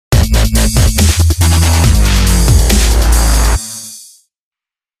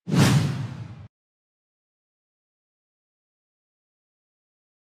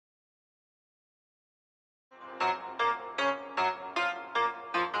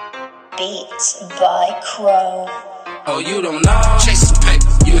Beats by Crow. Oh, you don't know. Chasing paper,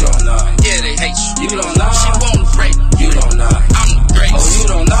 you don't know. Yeah, they hate you, you don't know. She wanna break, you don't know. I'm the greatest. Oh, you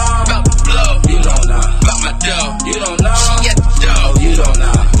don't know. About the blow, you don't know. About my dough, you don't know. She at the door, oh, you don't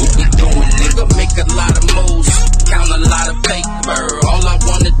know. What we doing, nigga? Make a lot of moves, count a lot of paper. All I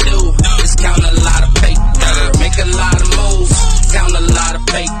wanna do is count a lot of paper. Make a lot of moves, count a lot of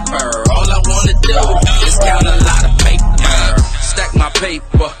paper. All I wanna do is count a lot of paper. Stack my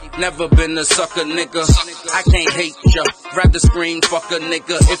paper, never been a sucker, nigga. I can't hate ya, rather scream fuck a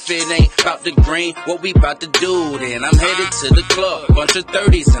nigga. If it ain't about the green, what we about to do then? I'm headed to the club, bunch of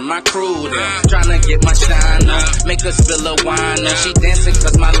 30s in my crew then. Tryna get my shine on, make her spill a wine on. She dancing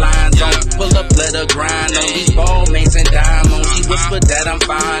cause my line's on, pull up, let her grind on. These ball mains and diamonds, she whispered that I'm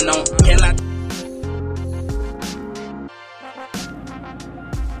fine on. Can I?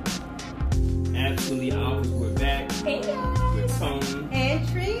 Absolutely, Alphas, we're back. Hey guys. With Tone And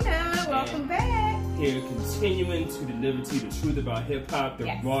Trina, welcome back. here, continuing to deliver to you the truth about hip hop, the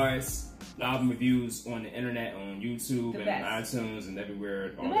rawest album reviews on the internet, on YouTube and iTunes and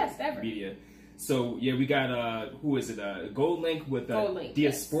everywhere on media. So yeah, we got who is it? Goldlink with Goldlink,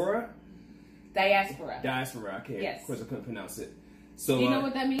 Diaspora. Diaspora. Okay, yes. Of course I couldn't pronounce it. So do you know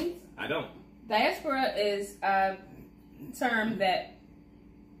what that means? I don't. Diaspora is a term that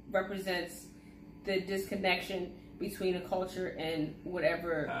represents the disconnection between a culture and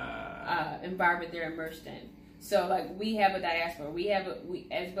whatever environment they're immersed in. So, like, we have a diaspora. We as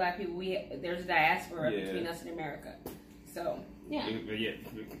Black people, there's a diaspora between us and America. So, yeah,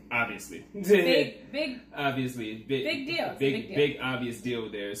 obviously, big deal. Big obvious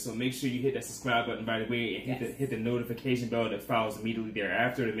deal there. So make sure you hit that subscribe button right away and hit the notification bell that follows immediately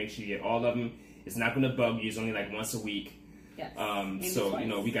thereafter to make sure you get all of them. It's not going to bug you. It's only like once a week. Yes. So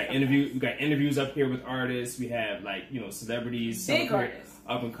we got interviews up here with artists. We have celebrities, big artists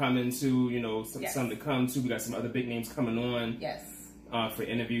up and coming too. Some to come too. We got some other big names coming on. Yes. For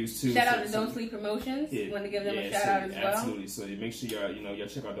interviews too. Shout out to Don't Sleep Promotions. Want to give them a shout out as well. Absolutely. So make sure y'all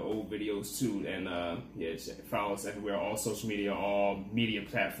check out the old videos too, and follow us everywhere, all social media, all media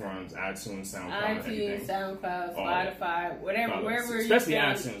platforms, iTunes, SoundCloud, Spotify, whatever, wherever. Especially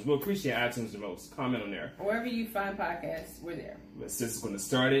iTunes. We'll appreciate iTunes the most. Comment on there. Wherever you find podcasts, we're there. But sis is going to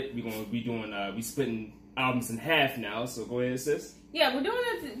start it. We're going to be doing. We splitting albums in half now. So go ahead, sis. Yeah, we're doing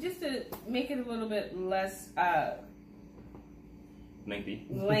it just to make it a little bit less.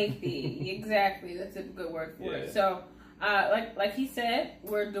 Lengthy, exactly. That's a good word for it. So, like he said,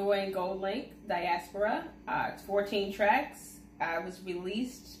 we're doing Goldlink, Diaspora. It's 14 tracks. It was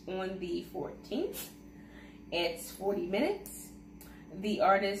released on the 14th. It's 40 minutes. The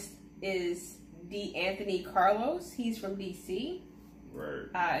artist is Anthony Carlos. He's from DC.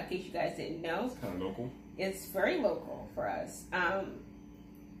 Right. In case you guys didn't know. It's kind of local. It's very local for us.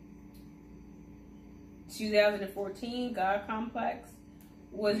 2014, God Complex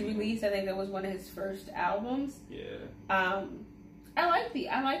was released. I think that was one of his first albums. Yeah. I like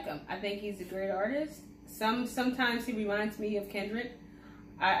him. I think he's a great artist. Sometimes he reminds me of Kendrick.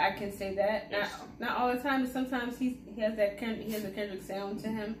 I can say that. Yes. Not all the time, but sometimes he has a Kendrick sound to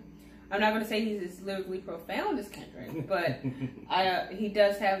him. I'm not going to say he's as lyrically profound as Kendrick, but he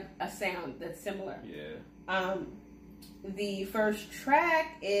does have a sound that's similar. Yeah. The first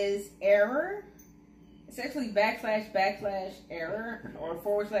track is Error. It's actually / error or /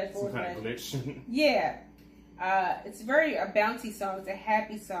 Some kind of glitch. Yeah. It's a bouncy song. It's a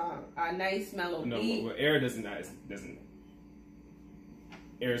happy song. A nice melody. No, well, error doesn't.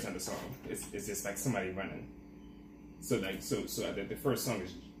 Error's not the song. It's just like somebody running. So the first song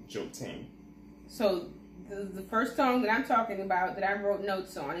is Joke Team. So the first song that I'm talking about that I wrote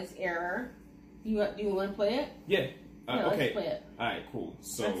notes on is Error. Do you want to play it? Yeah. Okay. Let's play it. All right. Cool.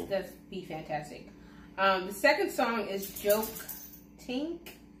 So that's be fantastic. The second song is Joke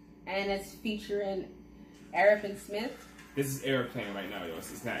Tink, and it's featuring Arif Smith. This is Error playing right now, y'all.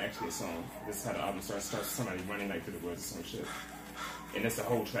 It's not actually a song. This is how the album starts with somebody running like through the woods or some shit. And that's the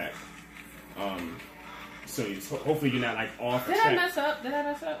whole track. So hopefully you're not like off a track. Did I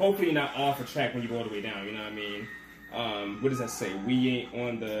mess up? Hopefully you're not off a track when you go all the way down, you know what I mean? What does that say? We ain't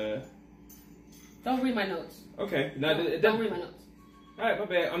on the... Don't read my notes. Okay. No, don't read my notes. Alright, my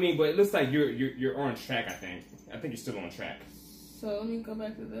bad. I mean, but it looks like you're on track, I think. I think you're still on track. So let me go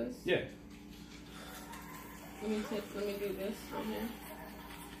back to this. Yeah. Let me do this on here.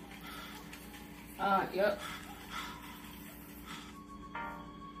 Yep.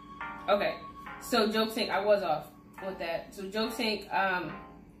 Okay. So Joke Sync, I was off with that. So Joke Sync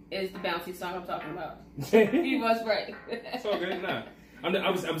is the bouncy song I'm talking about. He was right. It's all good, nah. I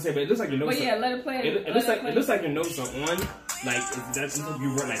was saying, but it looks like your notes. But yeah, let it play. It looks like your notes are on. like that's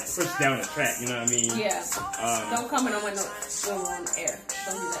you were like push down the track. You know what I mean? Yeah. Don't comment on my notes when we're on the air.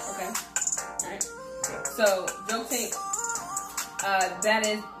 Don't do that. Okay. All right. So Joke Tank. That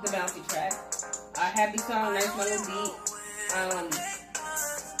is the bouncy track. Happy song, nice mellow beat.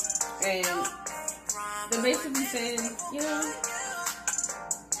 And they're basically saying, you know,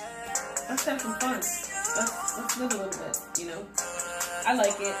 let's have some fun. Let's live a little bit, you know. I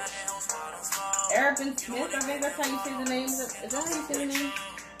like it. Arapin Smith, I think that's how you say the name. Is that how you say the name?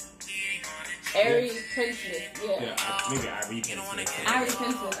 Ari Pin Smith, yeah. Maybe Ari Pin Smith. Ari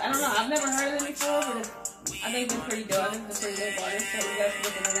Pin Smith. I don't know. I've never heard of them before, but I think they're pretty dope. I think they're pretty dope artists, so you guys can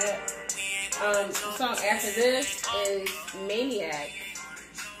look into that. The song after this is Maniac.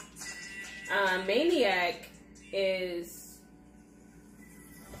 Maniac is...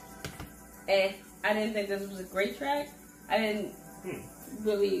 I didn't think this was a great track. I didn't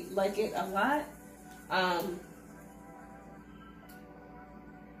really like it a lot.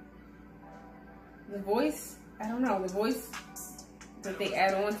 The voice, I don't know, the voice that they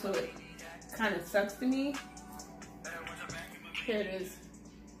add on to it kind of sucks to me. Here it is.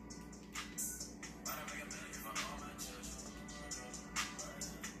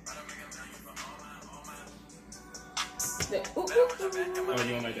 The ooh, ooh, ooh. Oh,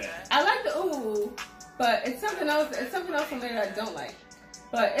 you don't like that? I like the ooh, but it's something else. It's something else on there that I don't like.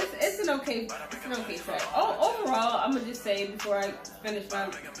 But it's an okay track. Overall, I'm gonna just say before I finish my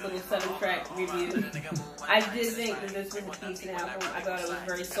little 7-track review, I did think that this was a decent album. I thought it was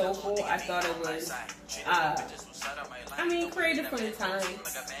very soulful. I thought it was, creative for the time.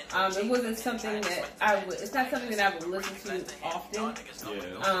 It wasn't something that it's not something that I would listen to often.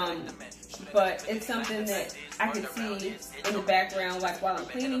 Yeah. But it's something that I can see in the background, like while I'm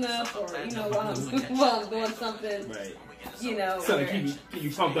cleaning up, or you know, while I'm doing something. Right. You know, so keep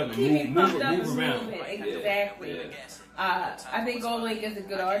you pumped up and move around. Exactly. Yeah. I think Goldlink is a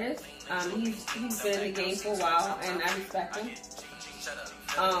good artist. He's been in the game for a while, and I respect him.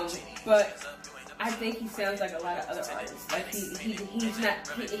 But I think he sounds like a lot of other artists. Like he's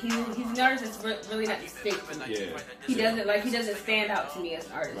an artist that's really not distinct to me. Yeah. He doesn't stand out to me as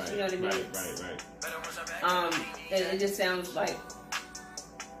an artist. Right, you know what I mean? Right. It just sounds like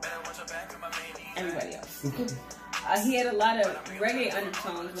everybody else. He had a lot of reggae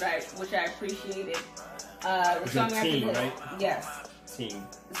undertones, which I appreciated. The song after this, right? Yes. Team.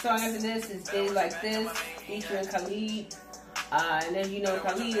 The song after this is Days Like This, featuring Khalid. And then you know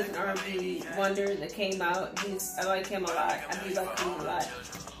Khalid is an R&B wonder that came out. I like him a lot. I do like him a lot.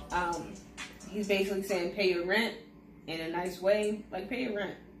 He's basically saying pay your rent in a nice way. Like pay your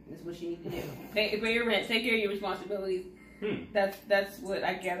rent is what you need to do. Pay your rent. Take care of your responsibilities. That's what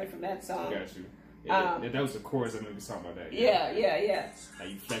I gathered from that song. Got you. Yeah, that was the chorus. I remember talking about that. Yeah. How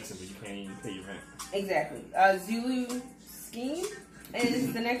you flexing, but you can't even pay your rent. Exactly. Zulu Scheme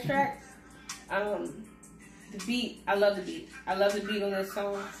is the next track. The beat, I love the beat. I love the beat on this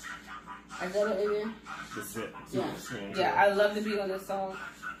song. Is that it, Adrian? That's it. Yeah, I love the beat on this song.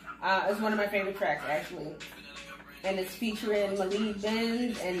 It's one of my favorite tracks, actually. And it's featuring Malik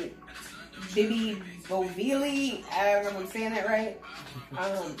Benz and Bibi Bovili. I don't know if I'm saying that right.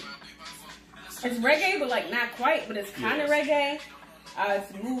 It's reggae, but like not quite, but it's kind of reggae.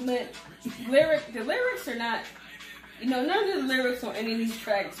 It's movement. The lyrics are not, you know, none of the lyrics on any of these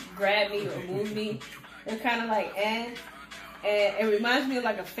tracks grab me or move me. They're kind of like, And it reminds me of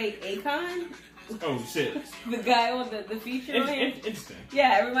like a fake Akon. Oh, shit. The guy on the feature on here. Interesting.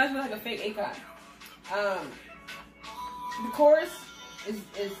 Yeah, it reminds me of like a fake Akon. The chorus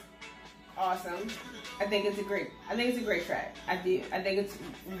is awesome. I think it's a great track. I do. I think it's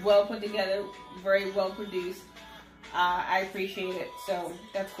well put together, very well produced. I appreciate it. So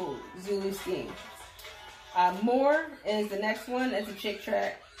that's cool. Zulu Scheme. More is the next one. It's a chick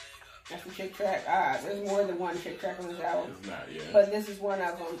track. That's a chick track. There's more than one chick track on this album. It's not, yeah. But this is one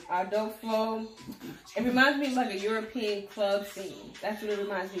of them. Dope Flow. It reminds me of like a European club scene. That's what it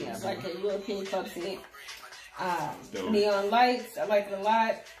reminds me of. Like a European club scene. Neon lights. I like it a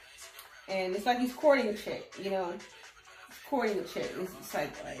lot. And it's like he's courting a chick, you know. He's courting a chick. It's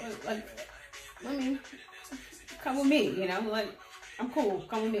like, I mean, come with me, you know. Like, I'm cool.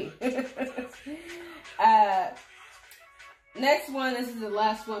 Come with me. Next one, this is the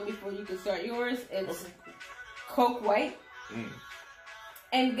last one before you can start yours. It's Coke White.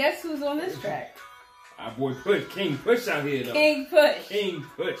 And guess who's on this track? Our boy King Push out here, though. King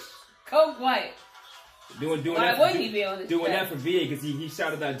Push. Coke White. Doing Why wouldn't he be on this track? Doing that for VA because he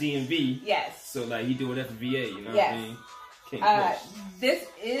shouted out DMV. Yes. So like he doing that for VA, you know yes. what I mean? King Push. This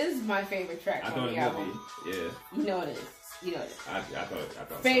is my favorite track on the album. Would be. Yeah. You know it is. You know it is. I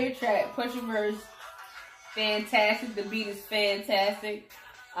thought favorite track, Push a verse. fantastic. The beat is fantastic.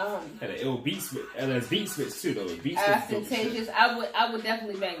 Had an ill beat switch, LS beat switch too though. Beat ostentatious. I would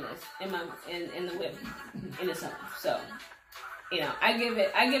definitely bang this in the whip in the summer. So, I give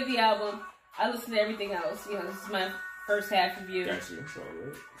the album. I listen to everything else. This is my first half review. Gotcha. That's all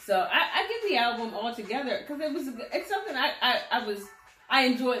right. So I give the album all together because it's something I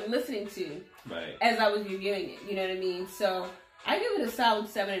enjoyed listening to as I was reviewing it. You know what I mean? So I give it a solid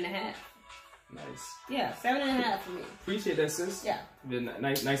 7.5. Nice. Yeah, 7.5 for me. Appreciate that, sis. Yeah. Been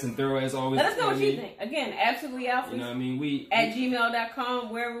nice and thorough as always. Let us know what you think. Again, Absolutely Alphas. You know what I mean? We at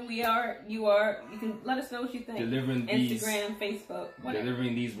gmail.com, wherever you can let us know what you think. Delivering Instagram, Facebook, whatever.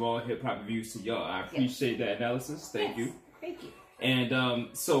 Delivering these raw hip hop reviews to y'all. I appreciate that analysis. Thank you. Thank you. And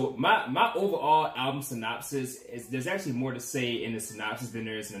so my overall album synopsis is there's actually more to say in the synopsis than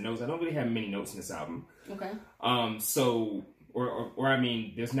there is in the notes. I don't really have many notes in this album. Okay. So or I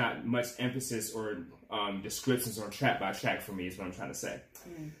mean, there's not much emphasis or descriptions on track by track for me is what I'm trying to say.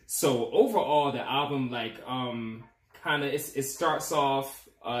 So overall, the album kind of it starts off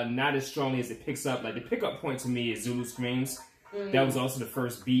not as strongly as it picks up. Like the pickup point to me is Zulu Screams. That was also the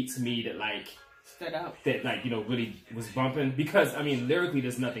first beat to me that stood out. That really was bumping because I mean lyrically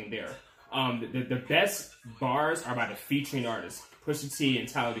there's nothing there. The best bars are by the featuring artists, Pusha T and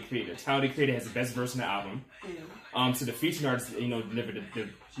Tyler the Creator. Tyler the Creator has the best verse in the album. So the featuring artists, deliver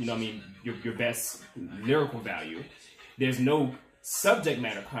your best lyrical value. There's no subject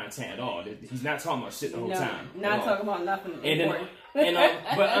matter content at all. He's not talking about shit the whole time. Not talking about nothing important.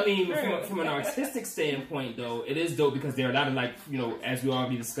 But I mean, from an artistic standpoint, though, it is dope because there are a lot of as we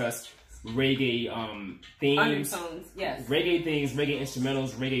already discussed, reggae themes, undertones, yes, reggae themes, reggae instrumentals,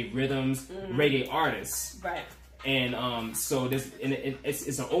 reggae rhythms, reggae artists, right? And so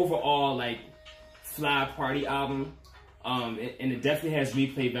it's an overall fly party album, and it definitely has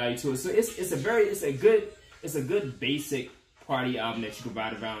replay value to it. So it's a good basic party album that you can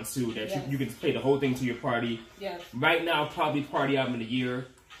ride around to. That you can play the whole thing to your party. Yes. Right now, probably party album of the year.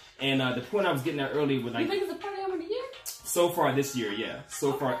 And the point I was getting at earlier was you think it's a party album of the year? So far this year, yeah.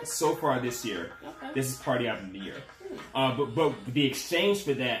 So far this year, this is party album of the year. But the exchange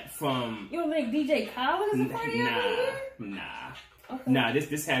for that from you don't think DJ Khaled is a party album of the year? Nah.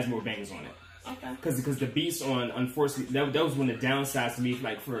 This has more bangers on it. Okay. Because the beats on, unfortunately, that was one of the downsides to me.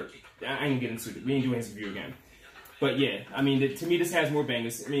 I ain't gonna get into it. We ain't doing his review again. But yeah, I mean, to me, this has more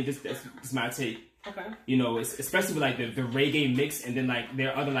bangers. I mean, that's my take. Okay. It's especially with the reggae mix, and then there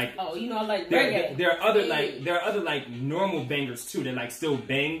are other oh, I like reggae. There are other normal bangers too that still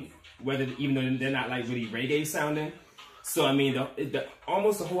bang, even though they're not really reggae sounding. So I mean,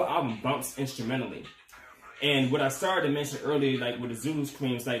 almost the whole album bumps instrumentally. And what I started to mention earlier, with the Zulu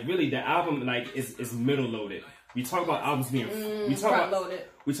Screams, really the album is middle loaded. We talk about albums being front loaded.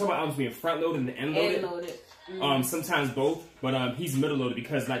 We talk about albums being front loaded and end loaded. Sometimes both, but he's middle loaded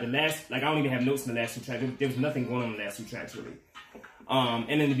because the last I don't even have notes in the last two tracks. There was nothing going on in the last two tracks really.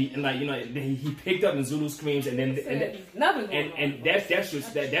 And then he picked up the Zulu Screams and that's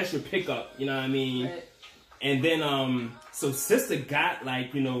your pickup. You know what I mean? Right. And then so Sister got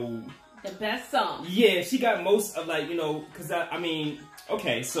the best song. Yeah, she got most of because I mean,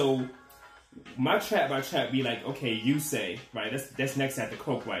 okay, so my track by track be okay, You Say, right? That's next after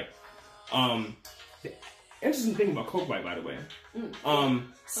Coke White. The interesting thing about Coke White, by the way.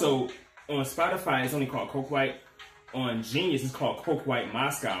 So on Spotify it's only called Coke White. On Genius it's called Coke White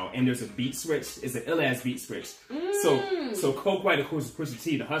Moscow, and there's a beat switch. It's an ill-ass beat switch. So Coke White of course is Pusha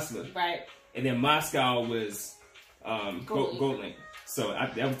T, the Hustler. Right. And then Moscow was Goldlink. So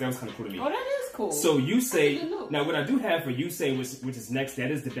that was kind of cool to me. Oh, that is cool. So You Say, now what I do have for You Say, which is next,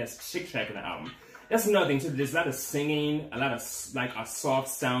 that is the best chick track in the album. That's another thing too. There's a lot of singing, a lot of a soft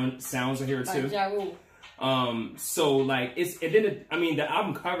sounds are here too. Ja Rule. So it's and then the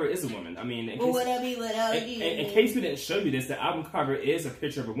album cover is a woman. I mean, in case we didn't show you this, the album cover is a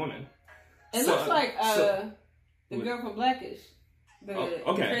picture of a woman. It looks like the girl from Blackish.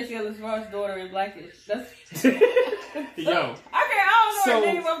 Tracy Ellis Ross' daughter in Blackish. That's yo. I don't know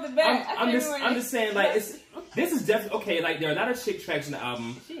her name off the bat. I'm just saying this is definitely okay. There are a lot of chick tracks in the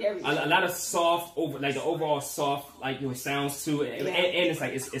album. A lot of soft the overall soft sounds too, and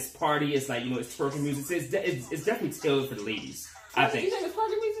it's party. It's it's twerking music. It's definitely tailored for the ladies. I think. You think it's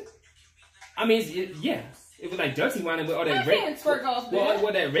twerking music? I mean, yeah. It was Dirty Whining with all that reggae.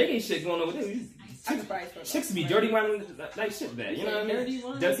 Well, that reggae shit going on with it. Chicks be dirty whining shit that, you know what I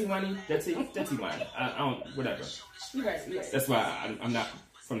mean? Dirty whining, dirty whining. I don't, whatever. You're right. That's why I'm not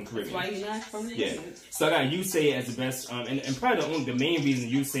from the Caribbean. That's why you're not from the Yeah. So I got You Say as the best, and probably the main reason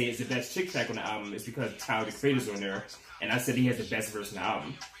You Say is the best chick track on the album is because Tyler the Creator's on there, and I said he has the best verse on the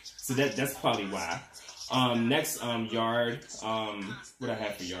album. So that's probably why. Next, Yard. What I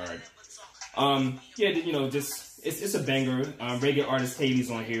have for Yard? Yeah, you know, just it's a banger. Reggae artist Haley's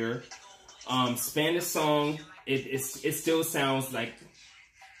on here. Spanish song. It still sounds like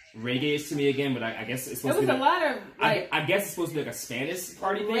reggae to me again, but I guess it's supposed to be a lot of like, I guess it's supposed to be like a Spanish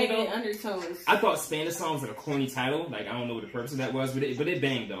party thing though. Undertones. I thought Spanish song was like a corny title. Like I don't know what the purpose of that was, but it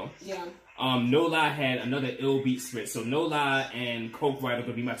banged though. Yeah. No Lie had another ill beat switch. So No Lie and Coke White are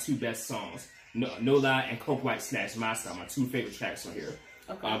gonna be my two best songs. No Lie and Coke White / Moscow, my two favorite tracks on here.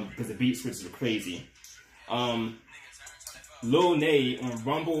 Okay. Because the beat switches are crazy. Lil Nay on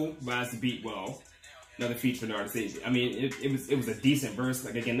Rumble rides the beat well. Another featuring artist. I mean, it was a decent verse.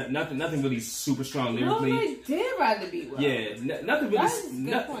 Like again, nothing really super strong lyrically. No, they did ride the beat well. Yeah, nothing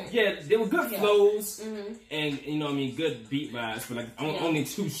really. Good point. Yeah, they were good flows and you know what I mean, good beat vibes, but like only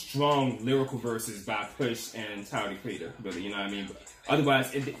two strong lyrical verses by Push and Tyler the Creator. Really, you know what I mean. But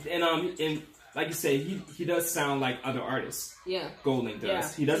otherwise, and like you say, he does sound like other artists. Yeah, Goldlink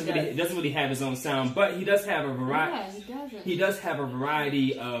does. Yeah, he doesn't really have his own sound, but he does have a variety. Yeah, he doesn't. He does have a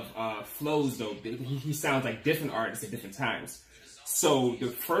variety of flows though. He sounds like different artists at different times. So the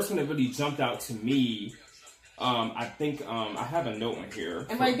first one that really jumped out to me, I think I have a note on here.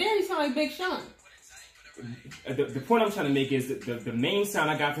 And right there, he sounds like Big Sean. The point I'm trying to make is that the main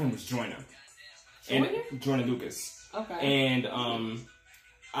sound I got from him was Joyner. Joyner Lucas. Okay. And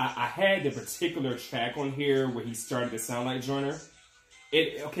I had the particular track on here where he started to sound like Joyner.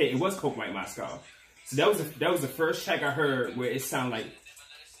 It was Coke White Moscow. So that was the first track I heard where it sounded like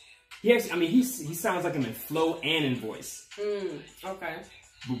he sounds like him in flow and in voice. Okay.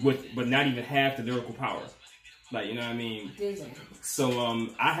 But not even half the lyrical power. Like, you know what I mean? So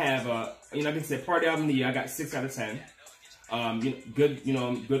I have like I said, Party Album of the Year, I got 6 out of 10. Good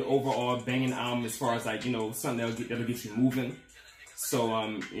overall banging album as far as like, you know, something that'll get you moving.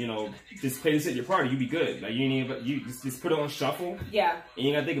 So, just play this at your party, you be good. Like, you just put it on shuffle. Yeah. And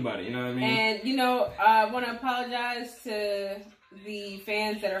you gotta think about it, you know what I mean? And, I want to apologize to the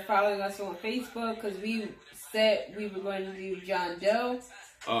fans that are following us on Facebook, because we said we were going to do John Doe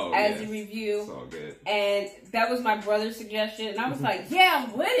as a review. It's all good. And that was my brother's suggestion. And I was like, yeah,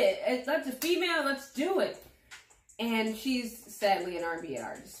 I'm with it. That's a female, let's do it. And she's sadly an R&B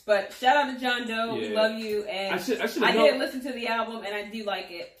artist. But shout out to John Doe. Yeah. We love you. And I did listen to the album, and I do like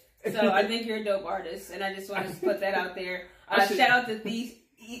it. So I think you're a dope artist. And I just wanted to put that out there. Shout out to the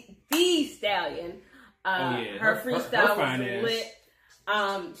Stallion. Her freestyle was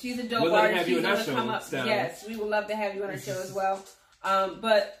lit. She's a dope artist. She's going to come up. Stallion. Yes, we would love to have you on our show as well.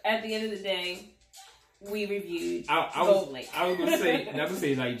 But at the end of the day, we reviewed Goldlink. I was gonna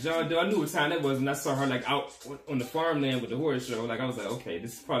say, like, John Doe. I knew what time that was, and I saw her like out on the farmland with the horse show. Like, I was like, okay,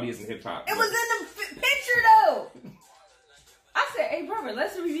 this probably isn't hip hop. It was in the picture though. I said, hey brother,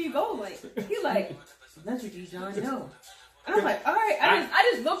 let's review Goldlink. He like, let's review John Doe. And I'm like, all right.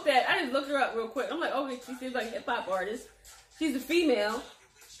 I just looked her up real quick. I'm like, okay, she seems like a hip hop artist. She's a female.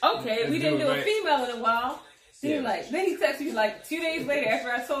 Okay, we didn't do a female in a while. Then he texted me like 2 days later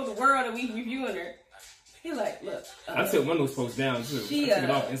after I told the world that we reviewing her. He like, look. I took one of those posts down too. I took it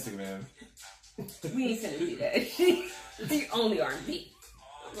off Instagram. We ain't gonna do that. She only R&B.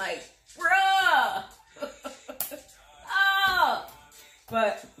 I'm like, bruh.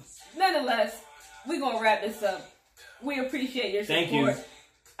 But nonetheless, we're gonna wrap this up. We appreciate your support. Thank you.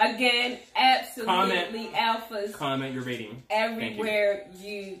 Again, absolutely alphas. Comment your rating. Everywhere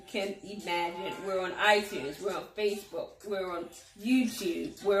you can imagine. We're on iTunes. We're on Facebook. We're on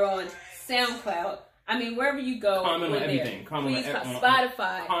YouTube. We're on SoundCloud. I mean, wherever you go, comment on everything. Comment on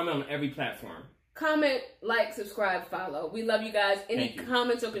Spotify. Comment on every platform. Comment, like, subscribe, follow. We love you guys. Any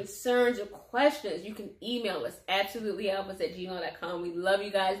comments or concerns or questions, you can email us. absolutelyalphas@gmail.com. We love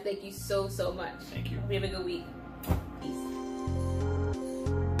you guys. Thank you so, so much. Thank you. Have a good week.